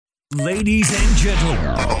Ladies and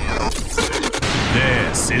gentlemen,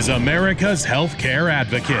 this is America's Healthcare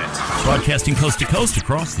Advocate. Broadcasting coast to coast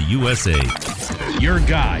across the USA. Your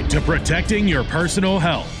guide to protecting your personal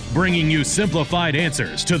health, bringing you simplified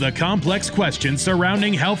answers to the complex questions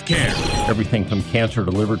surrounding healthcare. Everything from cancer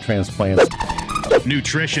to liver transplants.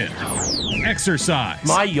 Nutrition, exercise,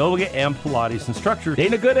 My yoga and Pilates instructor,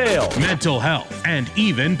 Dana Goodale. mental health, and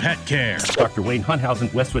even pet care. Dr. Wayne Hunthausen,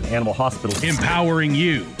 Westwood Animal Hospital. Empowering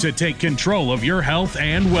you to take control of your health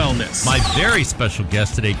and wellness. My very special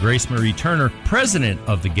guest today, Grace Marie Turner, president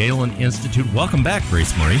of the Galen Institute. Welcome back,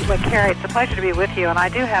 Grace Marie. Well, Carrie, it's a pleasure to be with you, and I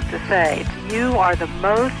do have to say, you are the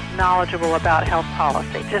most knowledgeable about health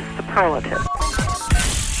policy, just superlative.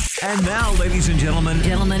 And now, ladies and gentlemen,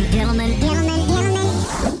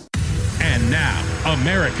 and now,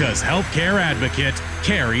 America's Healthcare Advocate,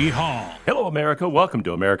 Carrie Hall. Hello, America. Welcome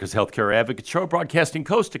to America's Healthcare Advocate Show, broadcasting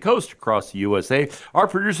coast to coast across the USA. Our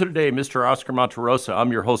producer today, Mr. Oscar Monterosa.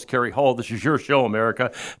 I'm your host, Carrie Hall. This is your show,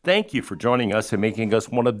 America. Thank you for joining us and making us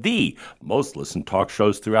one of the most listened talk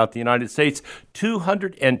shows throughout the United States.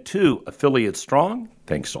 202 affiliates strong.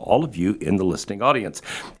 Thanks to all of you in the listening audience.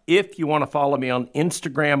 If you want to follow me on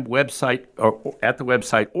Instagram, website, or at the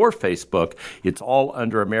website or Facebook, it's all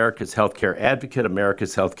under America's Healthcare Advocate,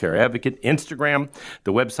 America's Healthcare Advocate, Instagram,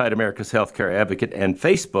 the website America's Healthcare Advocate, and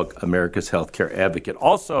Facebook, America's Healthcare Advocate.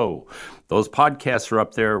 Also, those podcasts are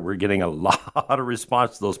up there. We're getting a lot of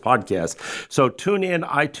response to those podcasts. So tune in,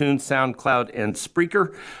 iTunes, SoundCloud, and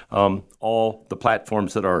Spreaker, all the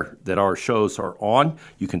platforms that our shows are on.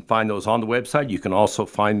 You can find those on the website. You can also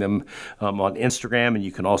find them on Instagram, and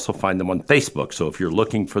you can also find them on Facebook. So if you're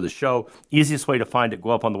looking for the show, easiest way to find it,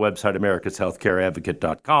 go up on the website,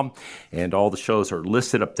 americashealthcareadvocate.com, and all the shows are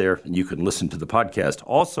listed up there, and you can listen to the podcast.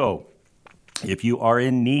 Also, if you are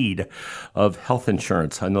in need of health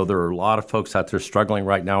insurance, I know there are a lot of folks out there struggling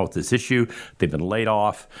right now with this issue. They've been laid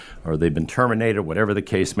off or they've been terminated, whatever the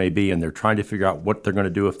case may be, and they're trying to figure out what they're going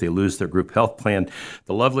to do if they lose their group health plan.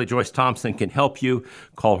 The lovely Joyce Thompson can help you.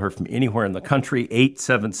 Call her from anywhere in the country,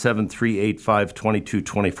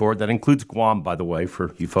 877-385-2224. That includes Guam, by the way,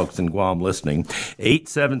 for you folks in Guam listening.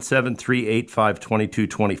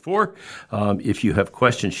 877-385-2224. If you have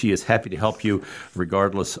questions, she is happy to help you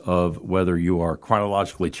regardless of whether you are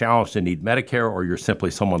chronologically challenged and need Medicare, or you're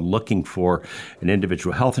simply someone looking for an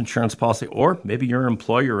individual health insurance policy, or maybe you're an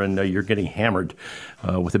employer and you're getting hammered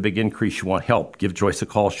with a big increase. You want help. Give Joyce a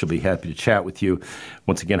call. She'll be happy to chat with you.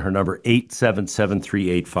 Once again, her number,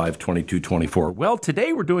 877-385-2224. Well,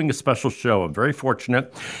 today we're doing a special show. I'm very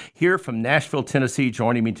fortunate. Here from Nashville, Tennessee,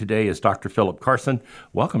 joining me today is Dr. Phillip Carson.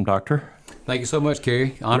 Welcome, Doctor. Thank you so much,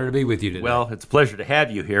 Carrie. Honored to be with you today. Well, it's a pleasure to have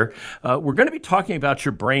you here. We're going to be talking about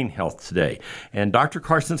your brain health today. And Dr.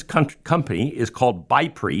 Carson's company is called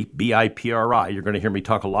BIPRI, B-I-P-R-I. You're going to hear me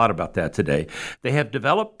talk a lot about that today. They have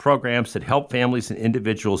developed programs that help families and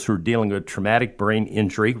individuals who are dealing with traumatic brain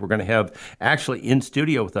injury. We're going to have actually in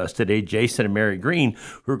studio with us today Jason and Mary Green,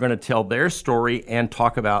 who are going to tell their story and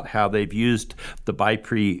talk about how they've used the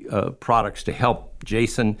BIPRI products to help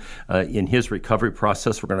Jason in his recovery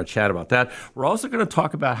process. We're going to chat about that. We're also going to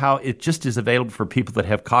talk about how it just is available for people that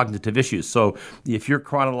have cognitive issues. So if you're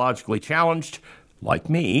chronologically challenged,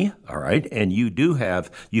 like me, all right, and you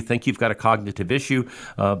think you've got a cognitive issue,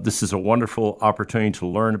 this is a wonderful opportunity to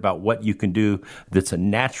learn about what you can do that's a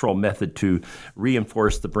natural method to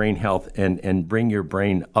reinforce the brain health and bring your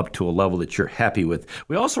brain up to a level that you're happy with.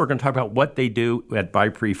 We also are going to talk about what they do at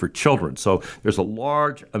BIPRI for children. So there's a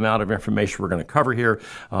large amount of information we're going to cover here.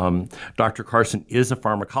 Dr. Carson is a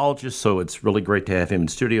pharmacologist, so it's really great to have him in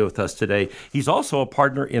studio with us today. He's also a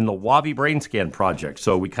partner in the WAVI Brain Scan Project.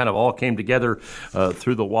 So we kind of all came together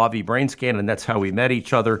through the WAVI brain scan, and that's how we met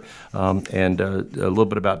each other. And a little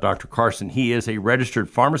bit about Dr. Carson. He is a registered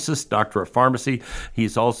pharmacist, doctor of pharmacy.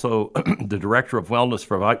 He's also the director of wellness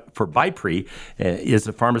for BIPRI. He is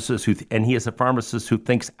a pharmacist who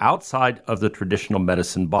thinks outside of the traditional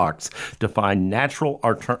medicine box to find natural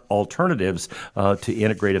alternatives to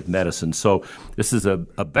integrative medicine. So this is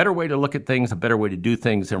a better way to look at things, a better way to do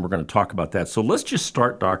things, and we're going to talk about that. So let's just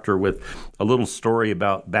start, Doctor, with a little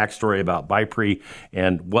backstory about BIPRI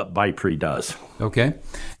and what BIPRI does. Okay.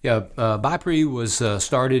 Yeah, BIPRI was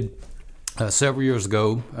started several years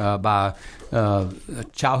ago by a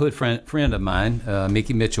childhood friend of mine,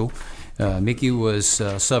 Mickey Mitchell. Mickey was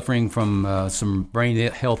suffering from some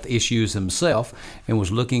brain health issues himself and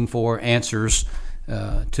was looking for answers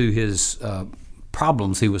to his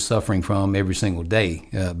problems he was suffering from every single day,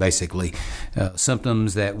 basically.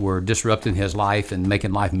 Symptoms that were disrupting his life and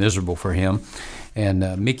making life miserable for him.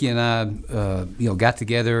 And Mickey and I, got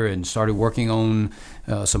together and started working on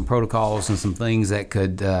some protocols and some things that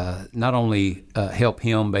could not only help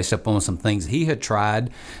him based upon some things he had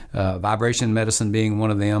tried, vibration medicine being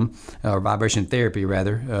one of them, or vibration therapy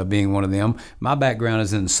rather, being one of them. My background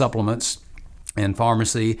is in supplements and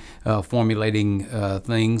pharmacy, formulating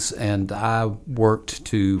things, and I worked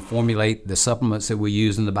to formulate the supplements that we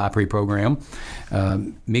use in the BIPRI program.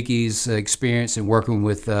 Mickey's experience in working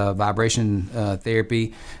with vibration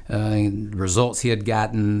therapy, and results he had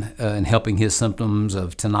gotten in helping his symptoms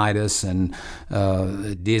of tinnitus and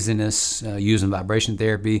dizziness using vibration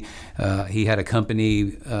therapy. He had a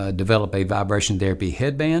company develop a vibration therapy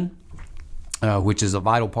headband, which is a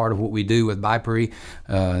vital part of what we do with BIPRI.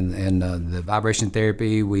 And the vibration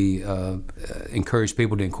therapy, we encourage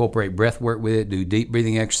people to incorporate breath work with it, do deep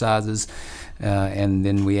breathing exercises, and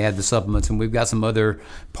then we add the supplements. And we've got some other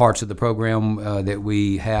parts of the program that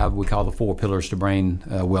we call the 4 pillars to brain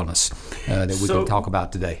wellness that we can talk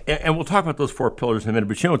about today. And we'll talk about those 4 pillars in a minute.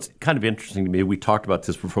 But it's kind of interesting to me. We talked about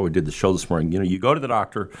this before we did the show this morning. You go to the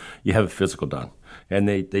doctor, you have a physical done. And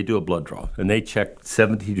they do a blood draw, and they check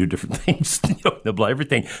 72 different things in the blood,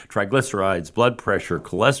 everything, triglycerides, blood pressure,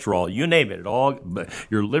 cholesterol, you name it, all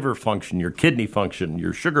your liver function, your kidney function,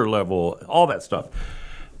 your sugar level, all that stuff.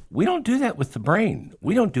 We don't do that with the brain.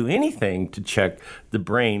 We don't do anything to check the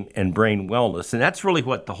brain and brain wellness. And that's really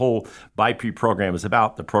what the whole BIPRI program is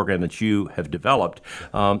about, the program that you have developed,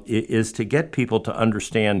 is to get people to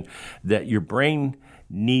understand that your brain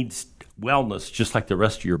needs wellness just like the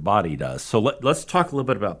rest of your body does. So let's talk a little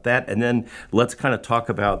bit about that, and then let's kind of talk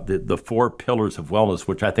about the 4 pillars of wellness,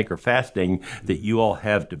 which I think are fascinating that you all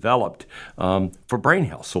have developed for brain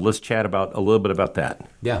health. So let's chat about a little bit about that.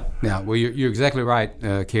 Yeah. Well, you're exactly right,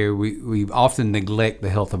 Kerry. We often neglect the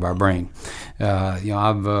health of our brain.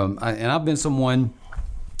 I've been someone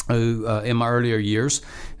who, in my earlier years,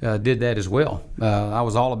 did that as well. I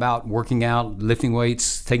was all about working out, lifting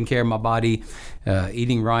weights, taking care of my body,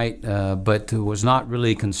 eating right, but was not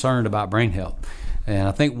really concerned about brain health. And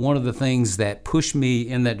I think one of the things that pushed me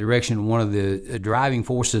in that direction, one of the driving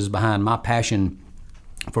forces behind my passion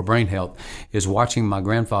for brain health, is watching my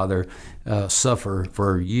grandfather suffer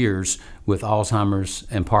for years with Alzheimer's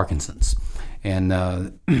and Parkinson's,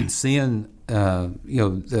 and seeing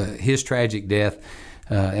his tragic death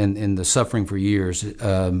and the suffering for years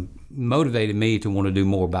motivated me to want to do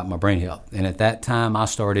more about my brain health. And at that time, I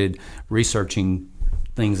started researching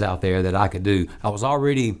things out there that I could do. I was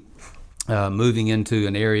already moving into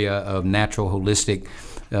an area of natural, holistic,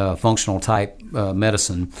 functional type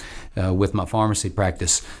medicine with my pharmacy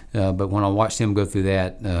practice. But when I watched him go through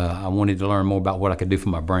that, I wanted to learn more about what I could do for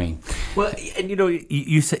my brain. Well, and you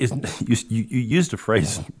used a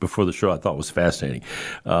phrase before the show I thought was fascinating.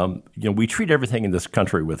 We treat everything in this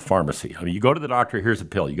country with pharmacy. I mean, you go to the doctor, here's a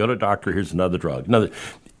pill. You go to the doctor, here's another drug.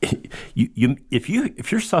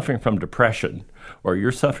 If you're suffering from depression or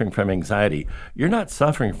you're suffering from anxiety, you're not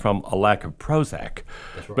suffering from a lack of Prozac.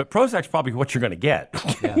 That's right. But Prozac's probably what you're going to get.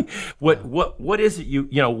 Yeah. What is it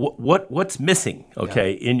what's missing?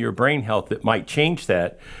 Okay, in your brain health that might change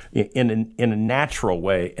that in a natural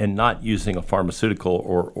way and not using a pharmaceutical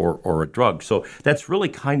or a drug. So that's really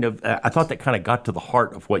kind of I thought that kind of got to the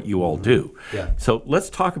heart of what you all do. Yeah. So let's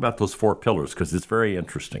talk about those 4 pillars because it's very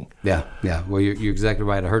interesting. Yeah. Well, you're exactly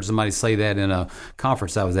right. I heard somebody say that in a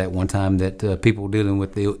conference I was at one time that people dealing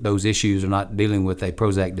with those issues are not dealing with a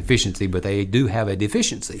Prozac deficiency, but they do have a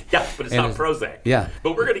deficiency. Yeah, but it's not Prozac. Yeah.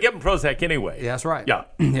 But we're going to give them Prozac anyway. Yeah, that's right. Yeah.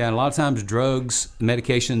 Yeah, and a lot of times drugs,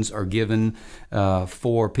 medications are given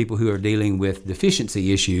for people who are dealing with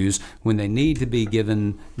deficiency issues when they need to be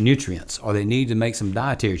given nutrients or they need to make some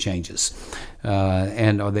dietary changes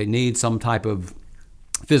or they need some type of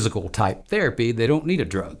physical type therapy. They don't need a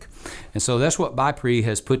drug. And so that's what BIPRI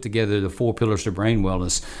has put together, the 4 pillars to brain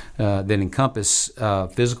wellness that encompass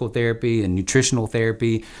physical therapy and nutritional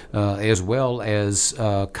therapy as well as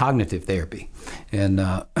cognitive therapy. And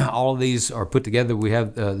all of these are put together. We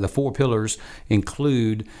have the 4 pillars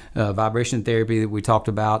include vibration therapy that we talked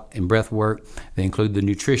about and breath work. They include the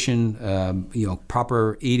nutrition,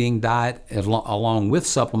 proper eating diet along with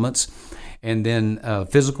supplements. And then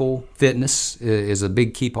physical fitness is a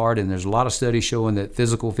big key part, and there's a lot of studies showing that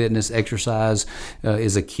physical fitness, exercise,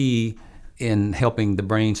 is a key in helping the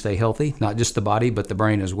brain stay healthy, not just the body, but the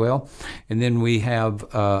brain as well. And then we have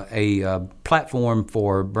a platform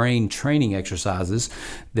for brain training exercises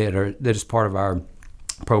that is part of our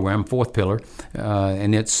program, 4th pillar,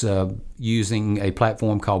 and it's using a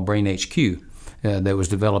platform called Brain HQ. that was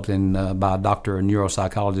developed by a doctor, a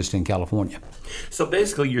neuropsychologist in California. So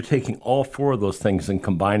basically, you're taking all four of those things and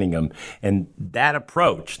combining them, and that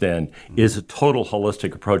approach then is a total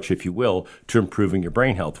holistic approach, if you will, to improving your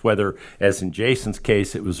brain health. Whether, as in Jason's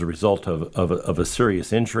case, it was a result of a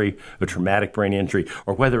serious injury, a traumatic brain injury,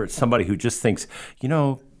 or whether it's somebody who just thinks,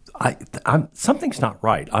 something's not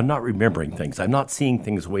right. I'm not remembering things. I'm not seeing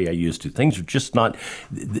things the way I used to. Things are just not.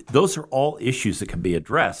 Those are all issues that can be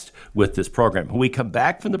addressed with this program. When we come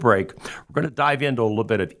back from the break, we're going to dive into a little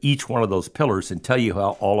bit of each one of those pillars and tell you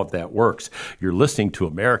how all of that works. You're listening to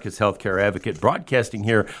America's Healthcare Advocate, broadcasting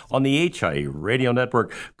here on the HIE Radio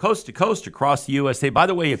Network, coast to coast across the USA. By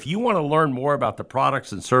the way, if you want to learn more about the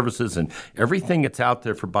products and services and everything that's out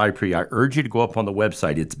there for BIPRI, I urge you to go up on the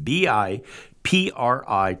website. It's BIPRI.com.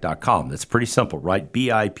 That's pretty simple, right?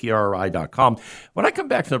 BIPRI.com. When I come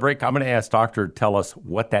back from the break, I'm going to ask Doctor to tell us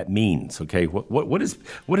what that means. Okay, what does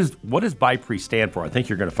BIPRI stand for? I think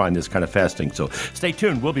you're going to find this kind of fascinating. So stay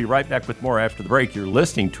tuned. We'll be right back with more after the break. You're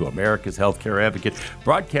listening to America's Healthcare Advocate,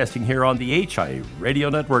 broadcasting here on the HIE Radio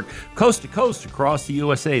Network, coast to coast across the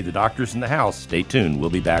USA. The doctor's in the house. Stay tuned. We'll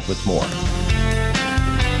be back with more.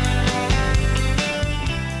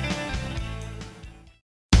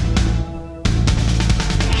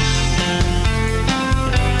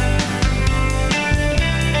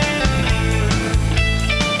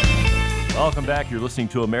 Welcome back. You're listening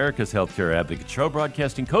to America's Healthcare Advocate Show,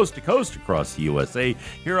 broadcasting coast to coast across the USA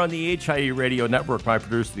here on the HIE Radio Network. My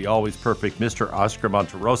producer, the always perfect Mr. Oscar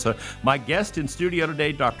Monterosa. My guest in studio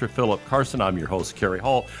today, Dr. Phillip Carson. I'm your host, Kerry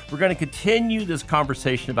Hall. We're going to continue this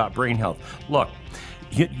conversation about brain health. Look,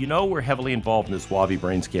 you know we're heavily involved in this WAVI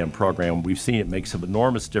brain scan program. We've seen it make some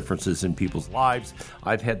enormous differences in people's lives.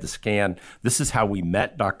 I've had the scan. This is how we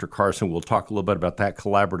met Dr. Carson. We'll talk a little bit about that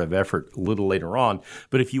collaborative effort a little later on.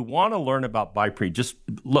 But if you want to learn about BIPRI, just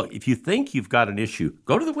look. If you think you've got an issue,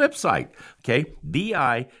 go to the website, okay?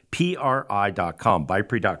 BIPRI.com,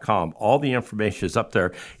 BIPRI.com. All the information is up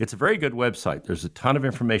there. It's a very good website. There's a ton of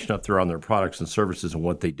information up there on their products and services and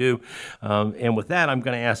what they do. And with that, I'm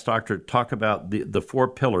going to ask Doctor to talk about the four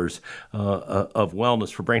pillars of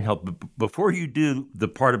wellness for brain health. But before you do the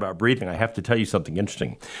part about breathing, I have to tell you something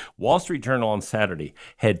interesting. Wall Street Journal on Saturday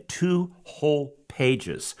had 2 whole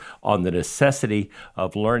pages on the necessity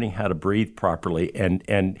of learning how to breathe properly and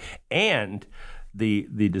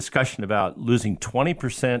the discussion about losing 12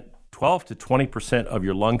 to 20% of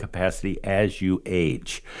your lung capacity as you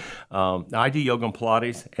age. Now, I do yoga and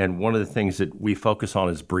Pilates, and one of the things that we focus on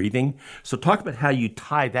is breathing. So talk about how you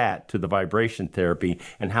tie that to the vibration therapy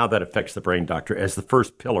and how that affects the brain, Doctor, as the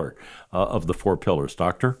first pillar of the 4 pillars,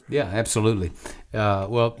 Doctor. Yeah, absolutely.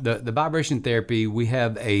 Well, the vibration therapy, we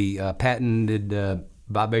have a patented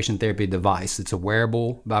vibration therapy device. It's a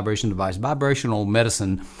wearable vibration device. Vibrational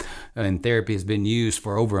medicine and therapy has been used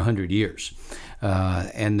for over 100 years.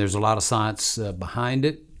 And there's a lot of science behind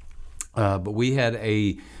it. But we had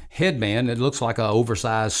a headband. It looks like an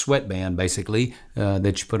oversized sweatband, basically,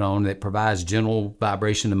 that you put on that provides gentle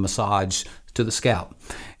vibration and massage to the scalp.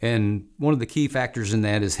 And one of the key factors in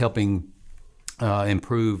that is helping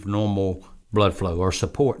improve normal blood flow or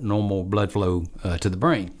support normal blood flow to the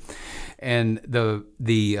brain. And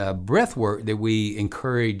the breath work that we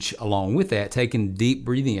encourage along with that, taking deep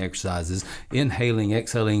breathing exercises, inhaling,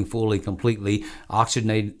 exhaling fully, completely,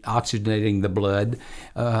 oxygenating the blood,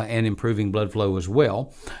 and improving blood flow as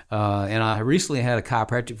well. And I recently had a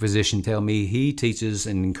chiropractic physician tell me he teaches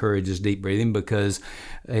and encourages deep breathing because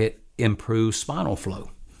it improves spinal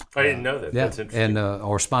flow. I didn't know that. Yeah, that's interesting. And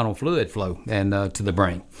or spinal fluid flow and to the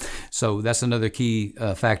brain. So that's another key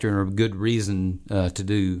factor and a good reason to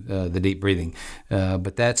do the deep breathing.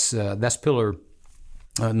 But that's pillar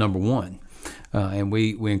number 1, and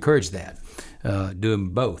we encourage that. Doing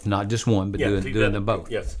both, not just one, but doing them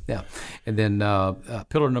both. Yes. Yeah. And then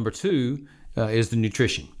pillar number 2 is the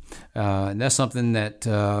nutrition. And that's something that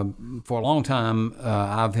for a long time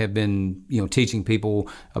have been teaching people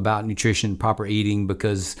about nutrition, proper eating,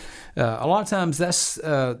 because a lot of times that's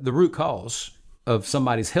the root cause of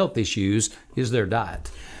somebody's health issues is their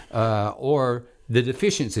diet or the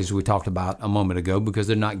deficiencies we talked about a moment ago, because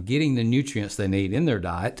they're not getting the nutrients they need in their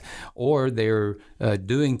diet, or they're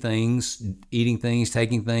doing things, eating things,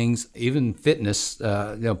 taking things, even fitness,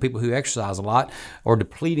 people who exercise a lot are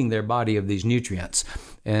depleting their body of these nutrients.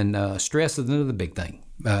 And stress is another big thing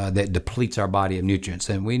that depletes our body of nutrients.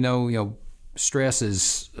 And we know, stress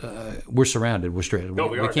is, we're surrounded with stress. No,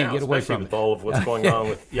 we can't get away from it. With all of what's going on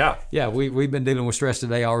with, Yeah, we've been dealing with stress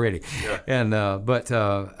today already. Yeah. And but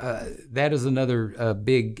that is another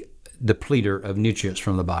big depleter of nutrients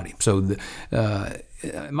from the body. So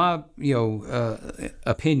my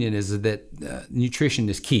opinion is that nutrition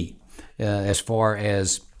is key as far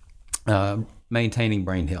as maintaining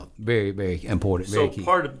brain health. Very, very important. Very key. So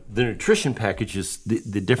part of the nutrition package is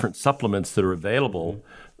the different supplements that are available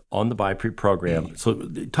on the BIPRI program. So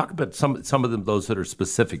talk about some of them, those that are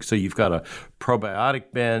specific. So you've got a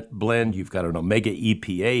probiotic blend, you've got an omega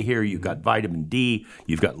EPA here, you've got vitamin D,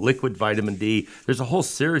 you've got liquid vitamin D. There's a whole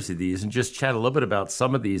series of these, and just chat a little bit about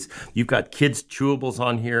some of these. You've got kids chewables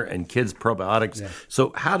on here and kids probiotics. Yeah.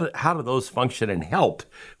 So how do those function and help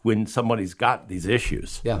when somebody's got these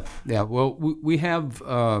issues? Yeah. Well, we have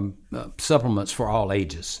supplements for all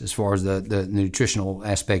ages as far as the nutritional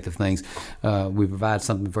aspect of things. We provide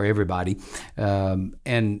something for everybody,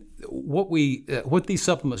 and what these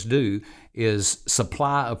supplements do is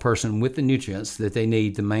supply a person with the nutrients that they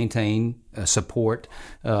need to maintain, support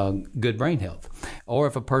good brain health. Or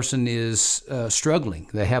if a person is struggling,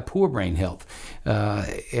 they have poor brain health,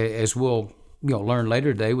 as we'll learn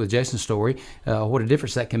later today with Jason's story, what a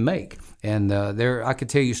difference that can make. And I could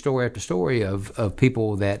tell you story after story of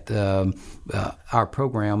people that our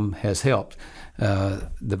program has helped.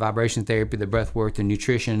 The vibration therapy, the breath work, the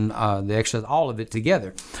nutrition, the exercise, all of it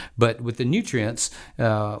together. But with the nutrients,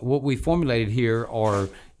 what we formulated here are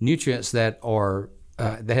nutrients that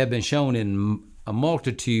have been shown in a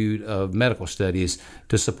multitude of medical studies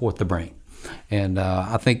to support the brain. And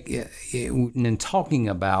I think in talking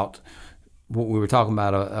about what we were talking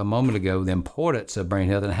about a moment ago, the importance of brain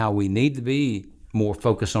health and how we need to be more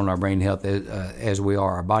focused on our brain health as we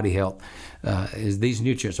are our body health, is these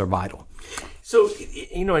nutrients are vital. So,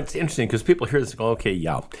 it's interesting because people hear this and go, okay,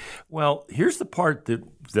 yeah. Well, here's the part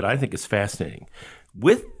that I think is fascinating.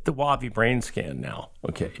 With the WAVI brain scan now,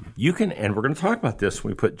 okay, you can, and we're going to talk about this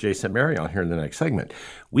when we put Jason and Mary on here in the next segment,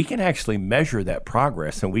 we can actually measure that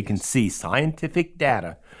progress and we can see scientific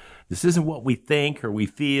data. This isn't what we think or we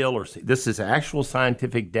feel, or this is actual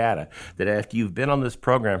scientific data that after you've been on this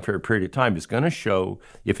program for a period of time is going to show,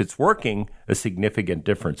 if it's working, a significant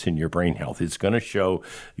difference in your brain health. It's going to show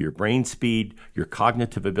your brain speed, your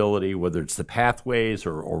cognitive ability, whether it's the pathways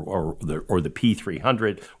or the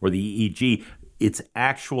P300 or the EEG. It's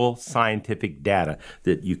actual scientific data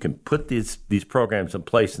that you can put these programs in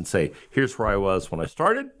place and say, here's where I was when I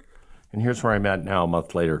started. And here's where I'm at now, a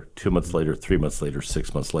month later, 2 months later, 3 months later,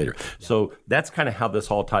 6 months later. Yeah. So that's kind of how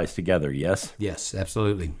this all ties together, yes? Yes,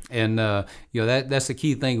 absolutely. And that's the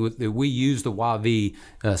key thing. We use the WAVI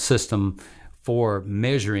system for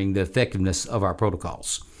measuring the effectiveness of our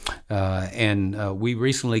protocols. And we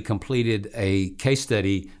recently completed a case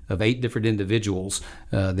study of 8 different individuals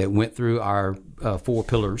that went through our 4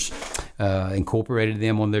 pillars, incorporated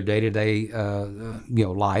them on their day-to-day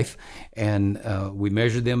life, and we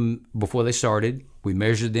measured them before they started. We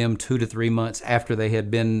measured them 2 to 3 months after they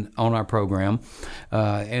had been on our program,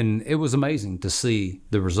 and it was amazing to see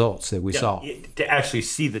the results that we saw. To actually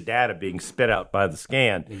see the data being spit out by the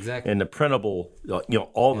scan, exactly, and the printable,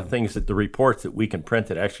 all the things that the reports that we can print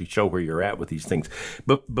that actually show where you're at with these things.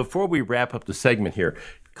 But before we wrap up the segment here,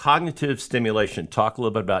 cognitive stimulation. Talk a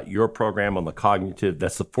little bit about your program on the cognitive.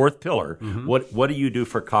 That's the 4th pillar. Mm-hmm. What do you do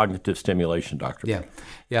for cognitive stimulation, Doctor? Yeah.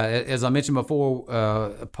 As I mentioned before,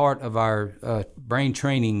 part of our brain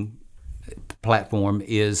training platform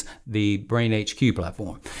is the Brain HQ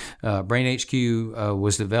platform. Brain HQ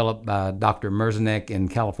was developed by Dr. Merzenek in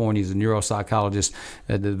California. He's a neuropsychologist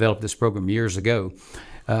that developed this program years ago.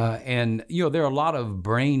 And there are a lot of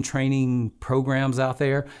brain training programs out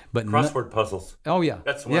there, but crossword puzzles. Oh yeah,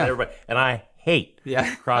 that's one everybody. And I hate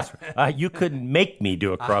crossword. You couldn't make me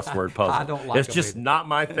do a crossword puzzle. I don't like it's just not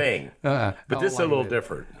my thing. But this is a little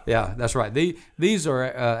different. Yeah, that's right. These are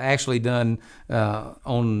actually done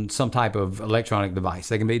on some type of electronic device.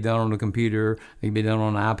 They can be done on a computer. They can be done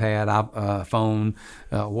on an iPad, phone,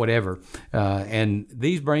 whatever. And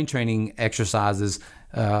these brain training exercises.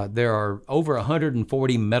 There are over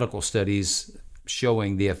 140 medical studies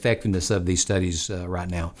showing the effectiveness of these studies right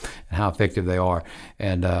now and how effective they are.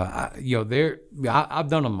 And I've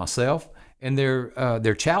done them myself, and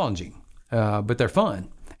they're challenging, but they're fun.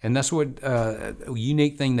 And that's what a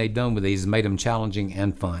unique thing they've done with these is made them challenging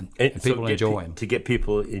and fun. And people enjoy them. To get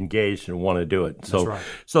people engaged and want to do it. That's right.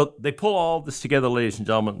 So they pull all this together, ladies and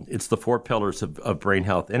gentlemen. It's the 4 pillars of brain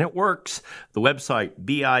health. And it works. The website,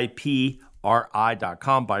 BIPRI.com,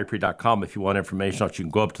 BIPRI.com. If you want information, you can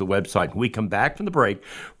go up to the website. When we come back from the break,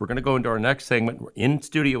 we're going to go into our next segment. In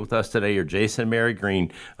studio with us today are Jason and Mary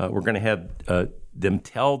Green. We're going to have them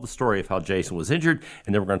tell the story of how Jason was injured,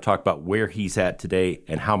 and then we're going to talk about where he's at today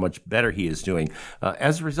and how much better he is doing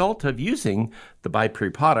as a result of using the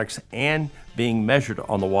BIPRI products and being measured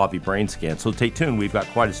on the Wavi brain scan. So stay tuned. We've got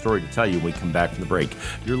quite a story to tell you when we come back from the break.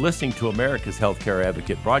 You're listening to America's Healthcare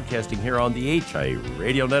Advocate, broadcasting here on the HIA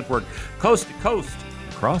Radio Network, coast to coast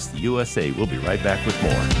across the USA. We'll be right back with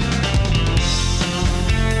more.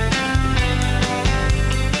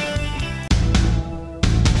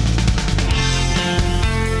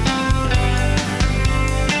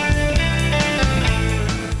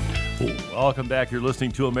 Welcome back. You're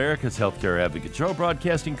listening to America's Healthcare Advocate Show,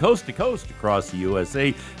 broadcasting coast to coast across the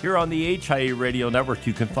USA here on the HIA Radio Network.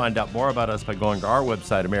 You can find out more about us by going to our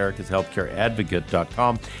website,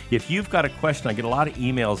 americashealthcareadvocate.com. If you've got a question, I get a lot of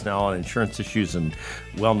emails now on insurance issues and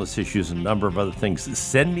wellness issues and a number of other things.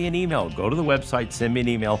 Send me an email. Go to the website, send me an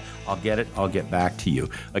email. I'll get it. I'll get back to you.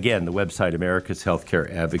 Again, the website,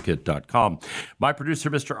 americashealthcareadvocate.com. My producer,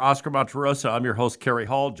 Mr. Oscar Monterosa. I'm your host, Kerry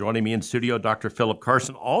Hall. Joining me in studio, Dr. Phillip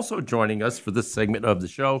Carson. Also joining us for this segment of the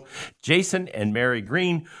show, Jason and Mary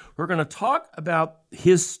Green. We're going to talk about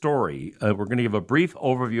his story. We're going to give a brief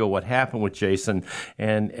overview of what happened with Jason,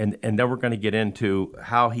 and then we're going to get into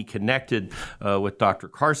how he connected with Dr.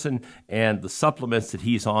 Carson and the supplements that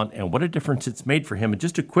he's on and what a difference it's made for him. And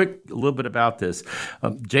just a little bit about this.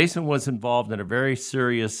 Jason was involved in a very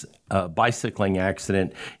serious bicycling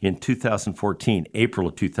accident in 2014, April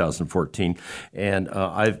of 2014. And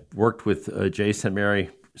I've worked with Jason and Mary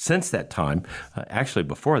since that time, actually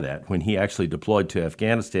before that, when he actually deployed to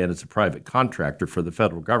Afghanistan as a private contractor for the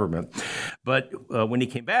federal government. But when he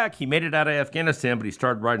came back, he made it out of Afghanistan, but he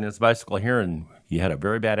started riding his bicycle here, and he had a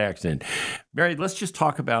very bad accident. Mary, let's just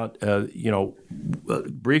talk about,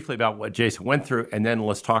 briefly about what Jason went through, and then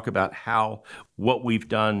let's talk about what you've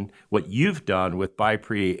done with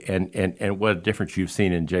BIPRI and what a difference you've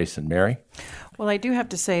seen in Jason. Mary? Well, I do have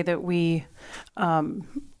to say that we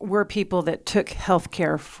were people that took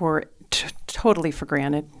healthcare totally for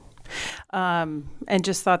granted, and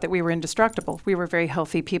just thought that we were indestructible. We were very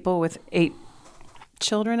healthy people with 8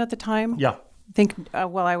 children at the time. Yeah. I think, I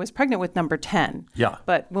was pregnant with number 10. Yeah.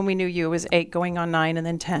 But when we knew you, it was 8 going on 9 and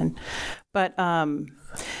then 10. But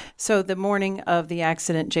so the morning of the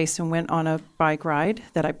accident, Jason went on a bike ride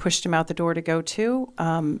that I pushed him out the door to go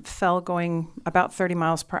to, fell going about 30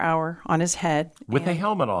 miles per hour on his head. With the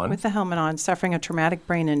helmet on. With the helmet on, suffering a traumatic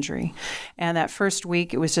brain injury. And that first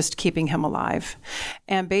week, it was just keeping him alive.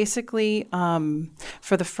 And basically,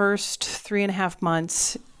 for the first 3.5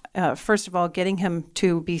 months, first of all, getting him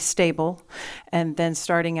to be stable, and then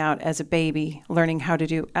starting out as a baby, learning how to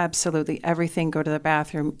do absolutely everything, go to the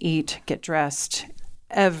bathroom, eat, get dressed,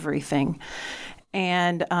 everything.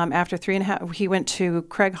 And after 3.5, he went to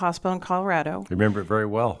Craig Hospital in Colorado. Remember it very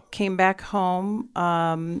well. Came back home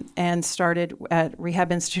and started at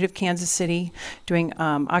Rehab Institute of Kansas City doing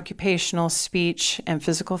occupational, speech, and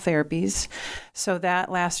physical therapies. So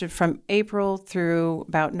that lasted from April through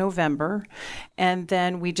about November. And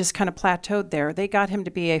then we just kind of plateaued there. They got him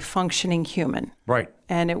to be a functioning human. Right.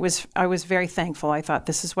 And I was very thankful. I thought,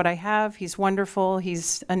 this is what I have. He's wonderful.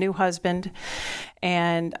 He's a new husband.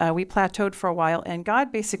 And we plateaued for a while. And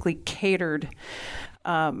God basically catered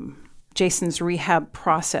Jason's rehab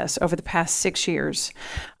process over the past 6 years.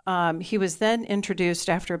 He was then introduced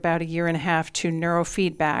after about 1.5 years to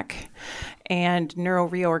neurofeedback and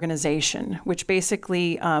neuroreorganization, which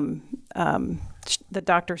basically the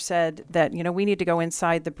doctor said that, we need to go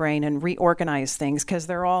inside the brain and reorganize things because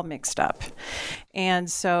they're all mixed up. And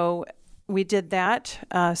so we did that.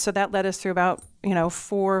 So that led us through about,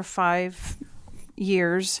 4 or 5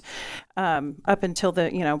 years up until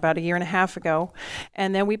about 1.5 years ago.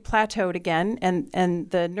 And then we plateaued again, and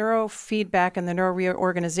the neurofeedback and the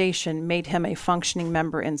neuroreorganization made him a functioning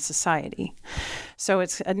member in society. So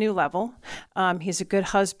it's a new level. He's a good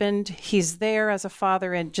husband. He's there as a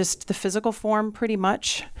father in just the physical form pretty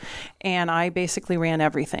much. And I basically ran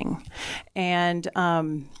everything. And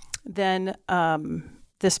then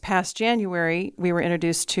this past January, we were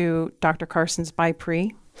introduced to Dr. Carson's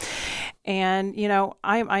BIPRI. And,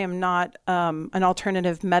 I am not an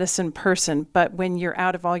alternative medicine person, but when you're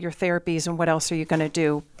out of all your therapies, and what else are you going to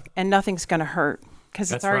do? And nothing's going to hurt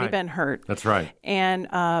because it's already been hurt. That's right.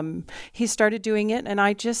 And he started doing it, and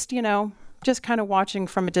I just kind of watching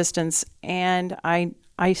from a distance, and I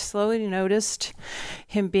slowly noticed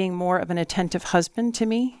him being more of an attentive husband to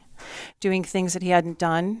me, doing things that he hadn't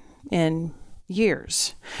done in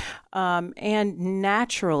years, and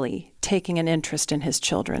naturally taking an interest in his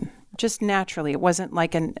children. Just naturally. It wasn't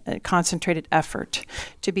like a concentrated effort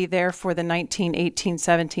to be there for the 19, 18,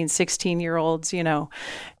 17, 16-year-olds,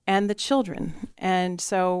 and the children. And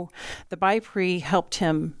so the BIPRI helped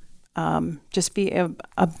him just be a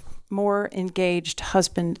more engaged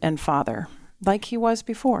husband and father like he was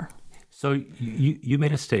before. So you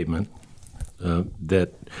made a statement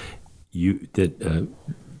that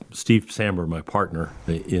Steve Samber, my partner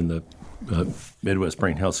in the Midwest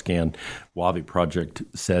Brain Health Scan WAVI project,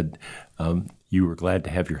 said you were glad to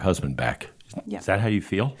have your husband back. Yeah. Is that how you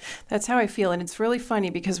feel? That's how I feel. And it's really funny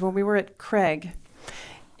because when we were at Craig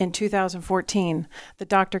in 2014, the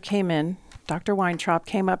doctor came in, Dr. Weintraub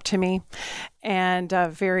came up to me, and a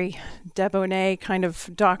very debonair kind of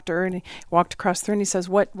doctor, and he walked across through and he says,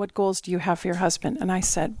 what goals do you have for your husband? And I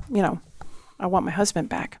said, I want my husband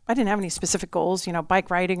back. I didn't have any specific goals,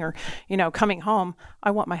 bike riding or, coming home.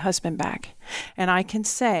 I want my husband back. And I can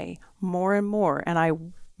say more and more, and I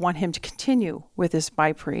want him to continue with this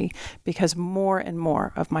BIPRI because more and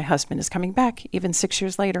more of my husband is coming back, even 6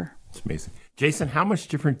 years later. It's amazing. Jason, how much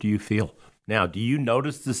different do you feel now? Do you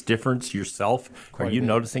notice this difference yourself? Are you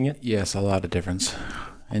noticing it? Yes, a lot of difference.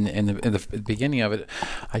 In the beginning of it,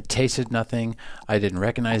 I tasted nothing. I didn't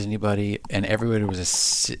recognize anybody, and everybody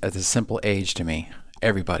was at a simple age to me.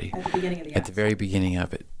 Everybody. At the beginning of the At the very beginning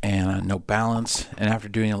of it. And no balance. And after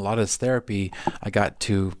doing a lot of this therapy, I got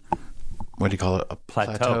to, what do you call it? A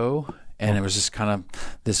plateau. And it was just kind of,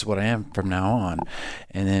 this is what I am from now on.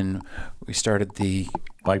 And then we started the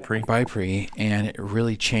BIPRI, and it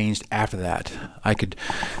really changed after that.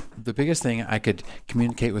 The biggest thing, I could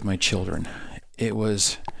communicate with my children. It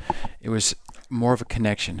was more of a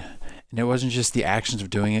connection. And it wasn't just the actions of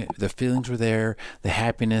doing it. The feelings were there, the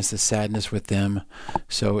happiness, the sadness with them.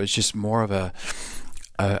 So it's just more of a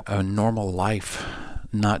normal life,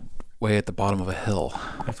 not way at the bottom of a hill.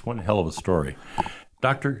 That's one hell of a story.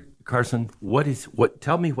 Dr. Carson,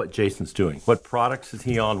 tell me what Jason's doing. What products is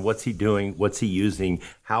he on? What's he doing? What's he using?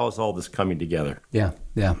 How is all this coming together? Yeah.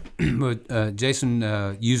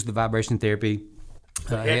 Jason used the vibration therapy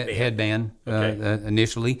headband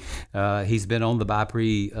initially. He's been on the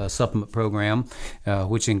BIPRI supplement program,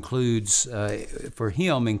 which includes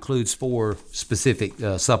 4 specific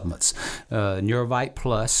supplements. Neurovite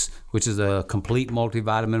Plus, which is a complete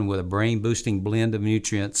multivitamin with a brain-boosting blend of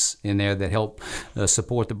nutrients in there that help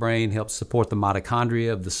support the brain, help support the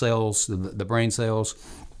mitochondria of the cells, the brain cells.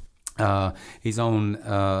 He's on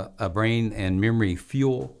a brain and memory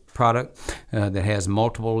fuel product that has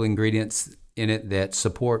multiple ingredients in it that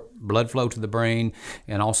support blood flow to the brain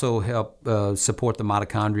and also help support the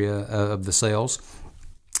mitochondria of the cells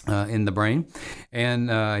in the brain.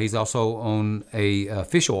 And he's also on a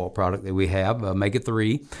fish oil product that we have,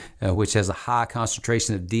 omega-3, which has a high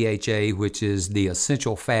concentration of DHA, which is the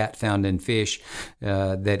essential fat found in fish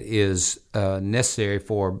that is necessary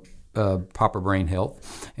for proper brain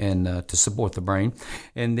health and to support the brain.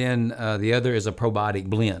 And then the other is a probiotic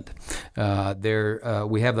blend.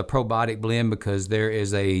 We have the probiotic blend because there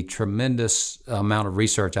is a tremendous amount of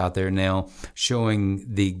research out there now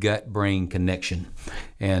showing the gut-brain connection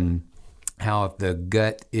and how if the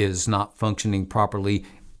gut is not functioning properly,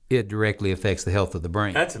 it directly affects the health of the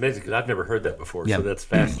brain. That's amazing because I've never heard that before, so that's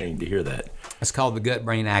fascinating to hear that. It's called the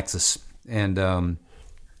gut-brain axis. And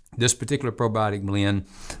this particular probiotic blend,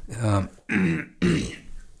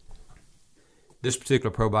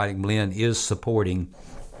 is supporting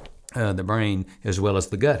the brain as well as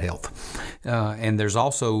the gut health. And there's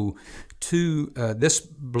also this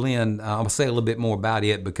blend, I'll say a little bit more about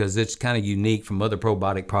it because it's kind of unique from other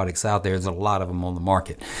probiotic products out there. There's a lot of them on the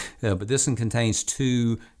market. But this one contains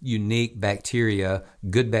 2 unique bacteria,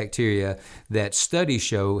 good bacteria, that studies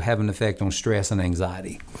show have an effect on stress and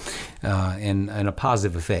anxiety, and a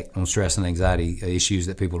positive effect on stress and anxiety issues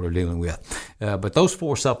that people are dealing with. But those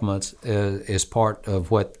 4 supplements is part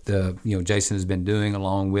of what Jason has been doing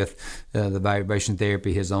along with the vibration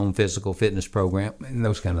therapy, his own physical fitness program, and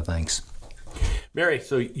those kind of things. Mary,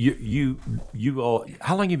 so you all,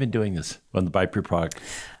 how long have you been doing this on the BIPRI product?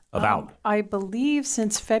 About? I believe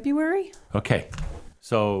since February. Okay.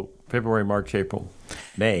 So February, March, April,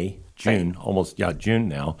 May, June, June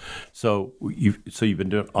now. So you've been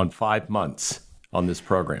doing it on 5 months on this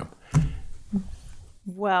program.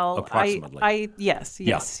 Well, approximately. Yes.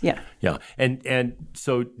 Yeah. And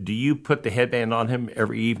so do you put the headband on him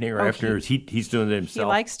every evening or afternoon? He's doing it himself? He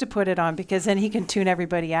likes to put it on because then he can tune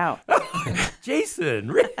everybody out.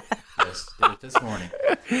 Jason, really? Yes, did it this morning.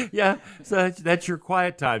 Yeah, so that's your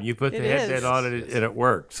quiet time. You put the headband on and it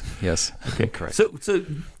works. Yes. Okay, correct. So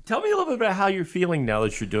tell me a little bit about how you're feeling now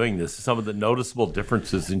that you're doing this, some of the noticeable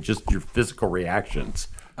differences in just your physical reactions.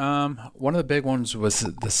 One of the big ones was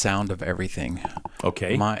the sound of everything.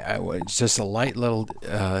 Okay. It's just a light little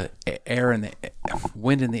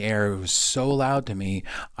wind in the air. It was so loud to me,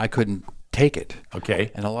 I couldn't take it.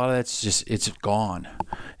 Okay. And a lot of that's just, it's gone.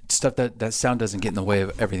 It's stuff that sound doesn't get in the way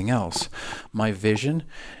of everything else. My vision,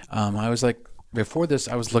 I was like, before this,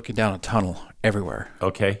 I was looking down a tunnel everywhere.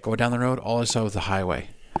 Okay. Going down the road, all I saw was the highway.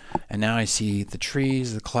 And now I see the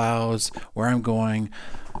trees, the clouds, where I'm going,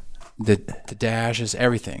 the dashes,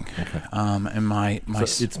 everything. Okay. And my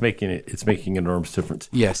so it's making an enormous difference.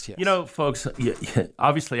 Yes. You know, folks,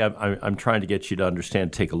 obviously I'm trying to get you to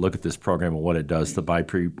understand, take a look at this program and what it does, the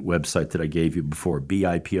BIPRI website that I gave you before,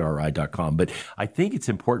 BIPRI.com. But I think it's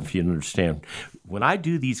important for you to understand, when I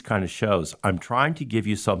do these kind of shows, I'm trying to give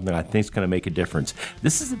you something I think is going to make a difference.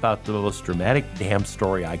 This is about the most dramatic damn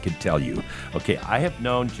story I could tell you. Okay, I have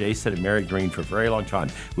known Jason and Mary Green for a very long time.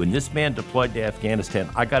 When this man deployed to Afghanistan,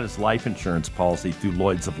 I got his life insurance policy through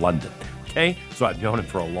Lloyd's of London. Okay? So I've known him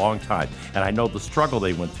for a long time. And I know the struggle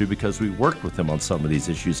they went through because we worked with him on some of these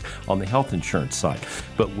issues on the health insurance side.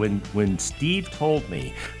 But when Steve told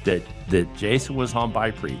me that Jason was on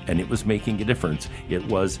BIPRI and it was making a difference, it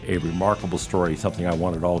was a remarkable story, something I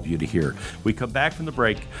wanted all of you to hear. We come back from the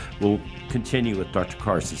break. We'll continue with Dr.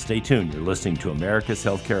 Carson. Stay tuned. You're listening to America's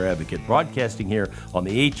Healthcare Advocate, broadcasting here on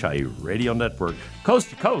the HIU Radio Network, coast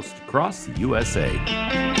to coast across the USA.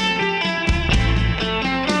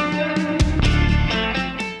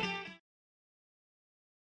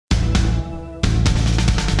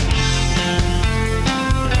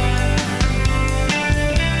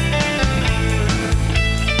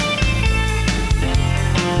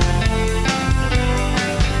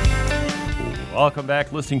 Welcome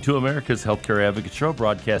back, listening to America's Healthcare Advocate Show,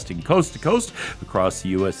 broadcasting coast to coast across the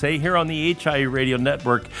USA here on the HIU Radio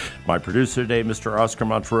Network. My producer today, Mr. Oscar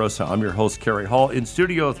Monterosa. I'm your host, Kerry Hall. In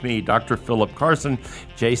studio with me, Dr. Phillip Carson,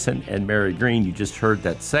 Jason, and Mary Green. You just heard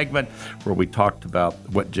that segment where we talked about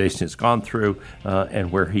what Jason has gone through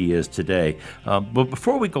and where he is today. But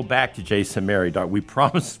before we go back to Jason and Mary, we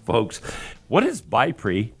promised folks, what does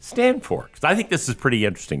BIPRI stand for? Because I think this is pretty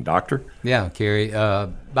interesting, Doctor. Yeah, Kerry.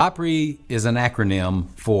 BIPRI is an acronym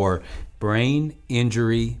for Brain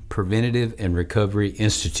Injury Preventative and Recovery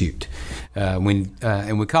Institute. And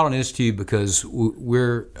we call it an institute because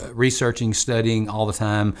we're researching, studying all the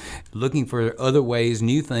time, looking for other ways,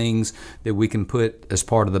 new things that we can put as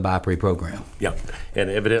part of the BIPRI program. Yeah, and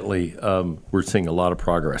evidently we're seeing a lot of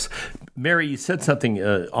progress. Mary, you said something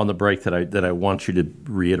on the break that I want you to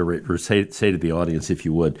reiterate or say to the audience, if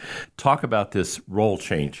you would. Talk about this role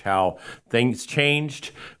change, how things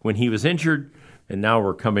changed when he was injured, and now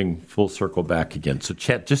we're coming full circle back again. So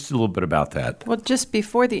chat just a little bit about that. Well, just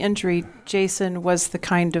before the injury, Jason was the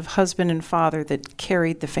kind of husband and father that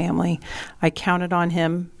carried the family. I counted on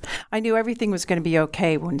him. I knew everything was going to be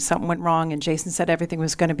okay when something went wrong and Jason said everything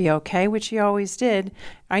was going to be okay, which he always did.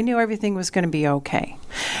 I knew everything was going to be okay.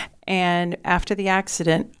 And after the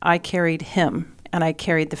accident, I carried him and I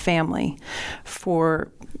carried the family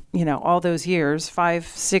for all those years,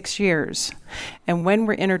 5-6 years. And when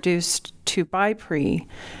we're introduced to BIPRI,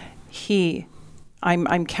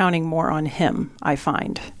 I'm counting more on him, I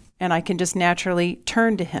find. And I can just naturally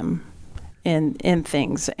turn to him in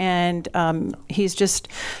things. And he's just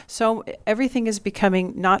so, everything is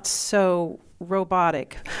becoming not so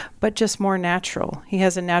robotic, but just more natural. He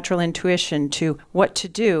has a natural intuition to what to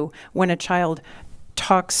do when a child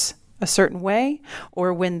talks a certain way,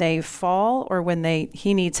 or when they fall, or when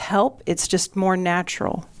he needs help. It's just more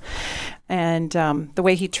natural. And the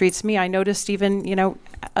way he treats me, I noticed even,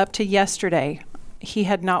 up to yesterday, he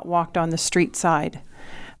had not walked on the street side.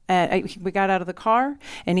 We got out of the car,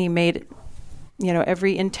 and he made,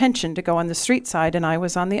 every intention to go on the street side, and I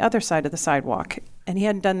was on the other side of the sidewalk. And he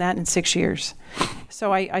hadn't done that in 6 years.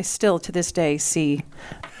 So I still, to this day, see,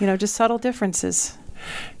 just subtle differences.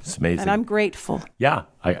 It's amazing. And I'm grateful. Yeah,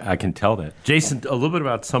 I can tell that. Jason, a little bit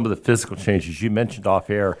about some of the physical changes. You mentioned off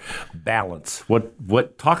air, balance.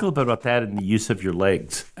 What? Talk a little bit about that and the use of your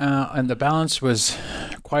legs. And the balance was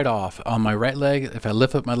quite off. On my right leg, if I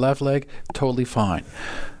lift up my left leg, totally fine.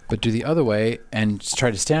 But do the other way and try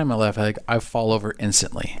to stand on my left leg, I fall over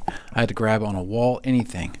instantly. I had to grab on a wall,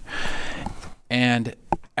 anything. And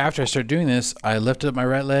after I started doing this, I lifted up my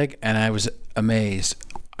right leg and I was amazed.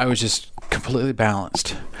 I was just completely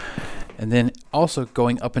balanced. And then also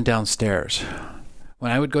going up and down stairs. When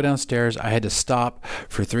I would go downstairs, I had to stop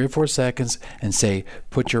for 3 or 4 seconds and say,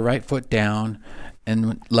 put your right foot down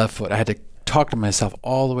and left foot. I had to talk to myself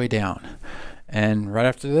all the way down. And right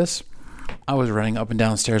after this, I was running up and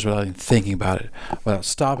down stairs without even thinking about it, without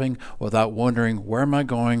stopping, without wondering where am I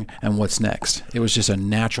going and what's next. It was just a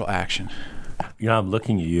natural action. I'm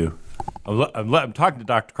looking at you. I'm talking to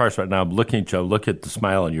Dr. Carson right now. I'm looking at you. I'm looking at the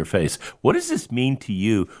smile on your face. What does this mean to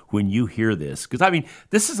you when you hear this? Because,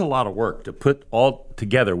 this is a lot of work to put all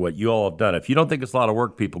together what you all have done. If you don't think it's a lot of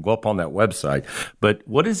work, people, go up on that website. But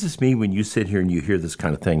what does this mean when you sit here and you hear this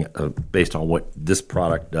kind of thing based on what this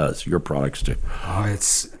product does, your products do? Oh,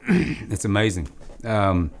 it's amazing.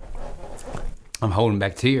 I'm holding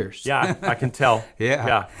back tears. Yeah, I can tell.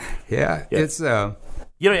 Yeah. It's I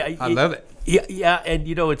love it. Yeah, and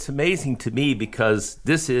it's amazing to me because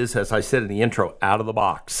this is, as I said in the intro, out of the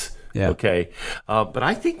box. Yeah. Okay, but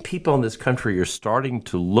I think people in this country are starting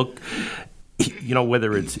to look.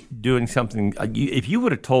 Whether it's doing something, if you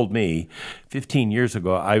would have told me 15 years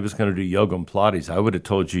ago I was going to do yoga and Pilates, I would have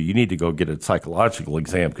told you need to go get a psychological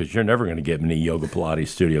exam because you're never going to get me in a yoga Pilates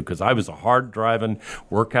studio because I was a hard driving,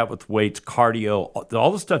 workout with weights, cardio,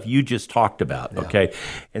 all the stuff you just talked about, okay?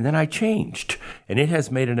 And then I changed, and it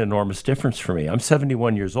has made an enormous difference for me. I'm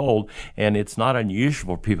 71 years old, and it's not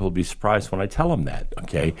unusual for people to be surprised when I tell them that,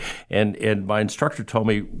 okay? And my instructor told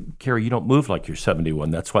me, Kerry, you don't move like you're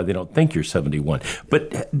 71. That's why they don't think you're 71.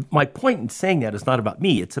 But my point in saying that is not about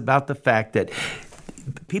me. It's about the fact that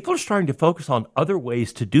people are starting to focus on other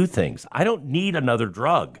ways to do things. I don't need another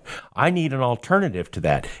drug. I need an alternative to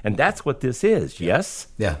that. And that's what this is, yes?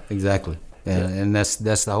 Yeah, exactly. And that's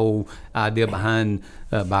the whole idea behind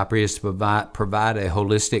BIPRI is to provide a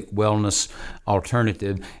holistic wellness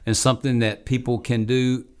alternative and something that people can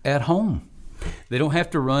do at home. They don't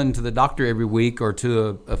have to run to the doctor every week or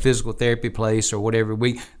to a physical therapy place or whatever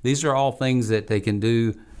week. These are all things that they can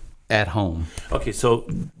do at home. Okay, so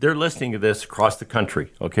they're listening to this across the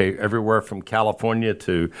country, okay, everywhere from California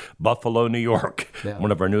to Buffalo, New York,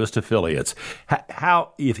 one of our newest affiliates.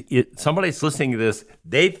 How, if somebody's listening to this,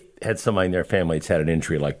 they've had somebody in their family that's had an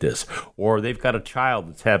injury like this, or they've got a child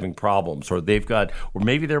that's having problems, or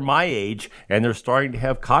maybe they're my age and they're starting to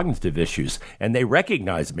have cognitive issues and they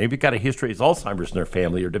recognize it. Maybe got a history of Alzheimer's in their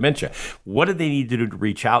family or dementia. What do they need to do to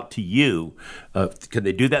reach out to you? Can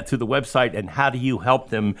they do that through the website, and how do you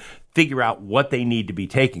help them figure out what they need to be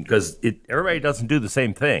taking? Because everybody doesn't do the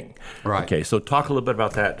same thing. Right. Okay, so talk a little bit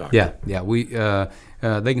about that, Doctor. Yeah. We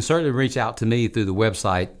they can certainly reach out to me through the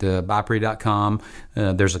website, BIPRI.com.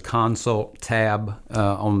 There's a consult tab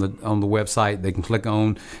on the website. They can click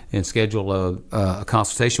on and schedule a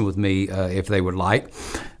consultation with me if they would like.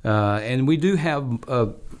 And we do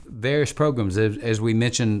have various programs, as we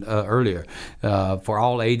mentioned earlier. For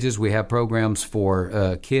all ages, we have programs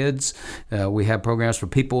for kids. We have programs for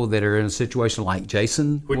people that are in a situation like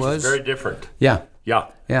Jason Which was. Is very different. Yeah.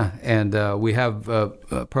 Yeah, and we have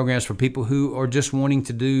programs for people who are just wanting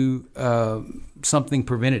to do something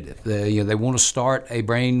preventative. They want to start a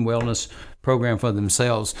brain wellness program for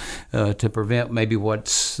themselves to prevent maybe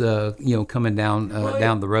what's coming down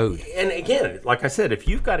the road. And again, like I said, if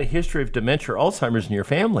you've got a history of dementia or Alzheimer's in your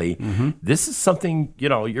family, this is something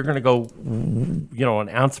you're going to go, an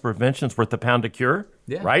ounce of prevention is worth a pound of cure.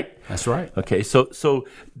 Yeah, right. That's right. Okay, so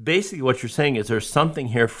basically, what you're saying is there's something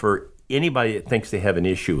here for anybody that thinks they have an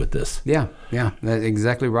issue with this. Yeah, that's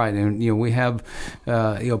exactly right. And we have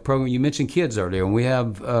program. You mentioned kids earlier, and we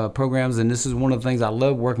have programs. And this is one of the things I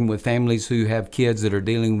love working with families who have kids that are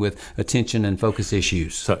dealing with attention and focus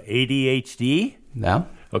issues. So ADHD. Yeah.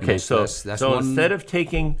 Okay, that's so one. Instead of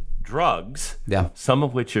taking drugs, Yeah. some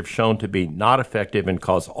of which have shown to be not effective and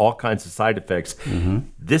cause all kinds of side effects,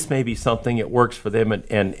 this may be something that works for them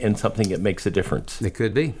and something that makes a difference. It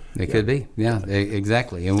could be. Could be. Yeah,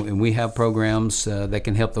 exactly. And we have programs that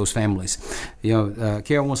can help those families. Carol,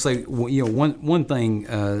 I want to say one thing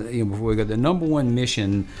before we go. The number one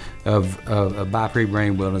mission of BIPRI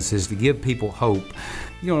Brain Wellness is to give people hope.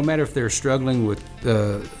 No matter if they're struggling with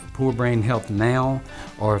poor brain health now,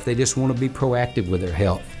 or if they just want to be proactive with their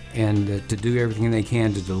health and to do everything they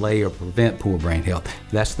can to delay or prevent poor brain health.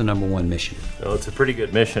 That's the number one mission. Well, it's a pretty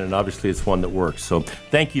good mission, and obviously it's one that works. So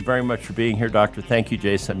thank you very much for being here, Doctor. Thank you,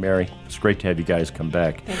 Jason, Mary. It's great to have you guys come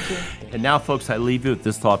back. Thank you. And now, folks, I leave you with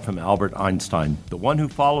this thought from Albert Einstein. The one who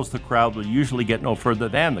follows the crowd will usually get no further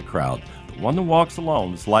than the crowd. The one that walks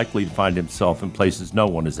alone is likely to find himself in places no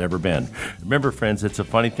one has ever been. Remember, friends, it's a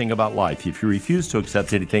funny thing about life. If you refuse to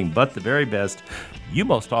accept anything but the very best, you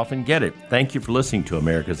most often get it. Thank you for listening to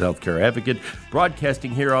America's Healthcare Advocate,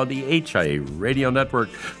 broadcasting here on the HIA Radio Network,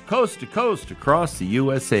 coast to coast across the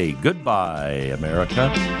USA. Goodbye,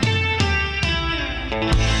 America.